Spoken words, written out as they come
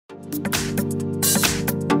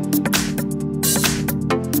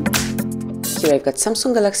Here I've got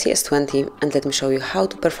Samsung Galaxy S20 and let me show you how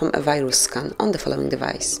to perform a virus scan on the following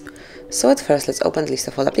device. So at first let's open the list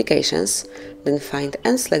of all applications, then find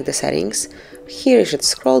and select the settings. Here you should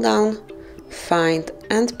scroll down, find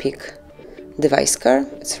and pick device care,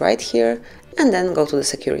 it's right here, and then go to the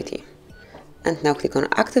security. And now click on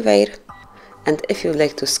activate, and if you'd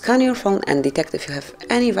like to scan your phone and detect if you have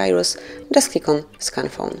any virus, just click on scan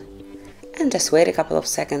phone. And just wait a couple of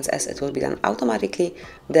seconds as it will be done automatically,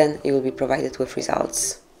 then you will be provided with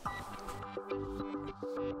results.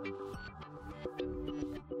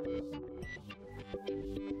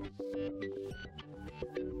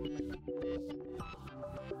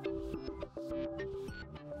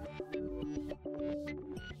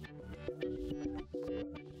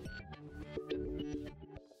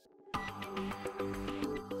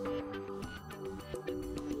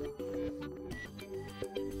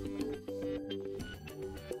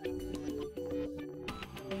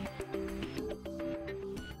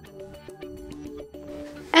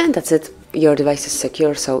 And that's it, your device is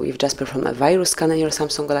secure, so you've just performed a virus scan on your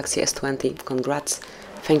Samsung Galaxy S20. Congrats!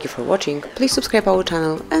 Thank you for watching, please subscribe our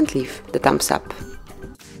channel and leave the thumbs up.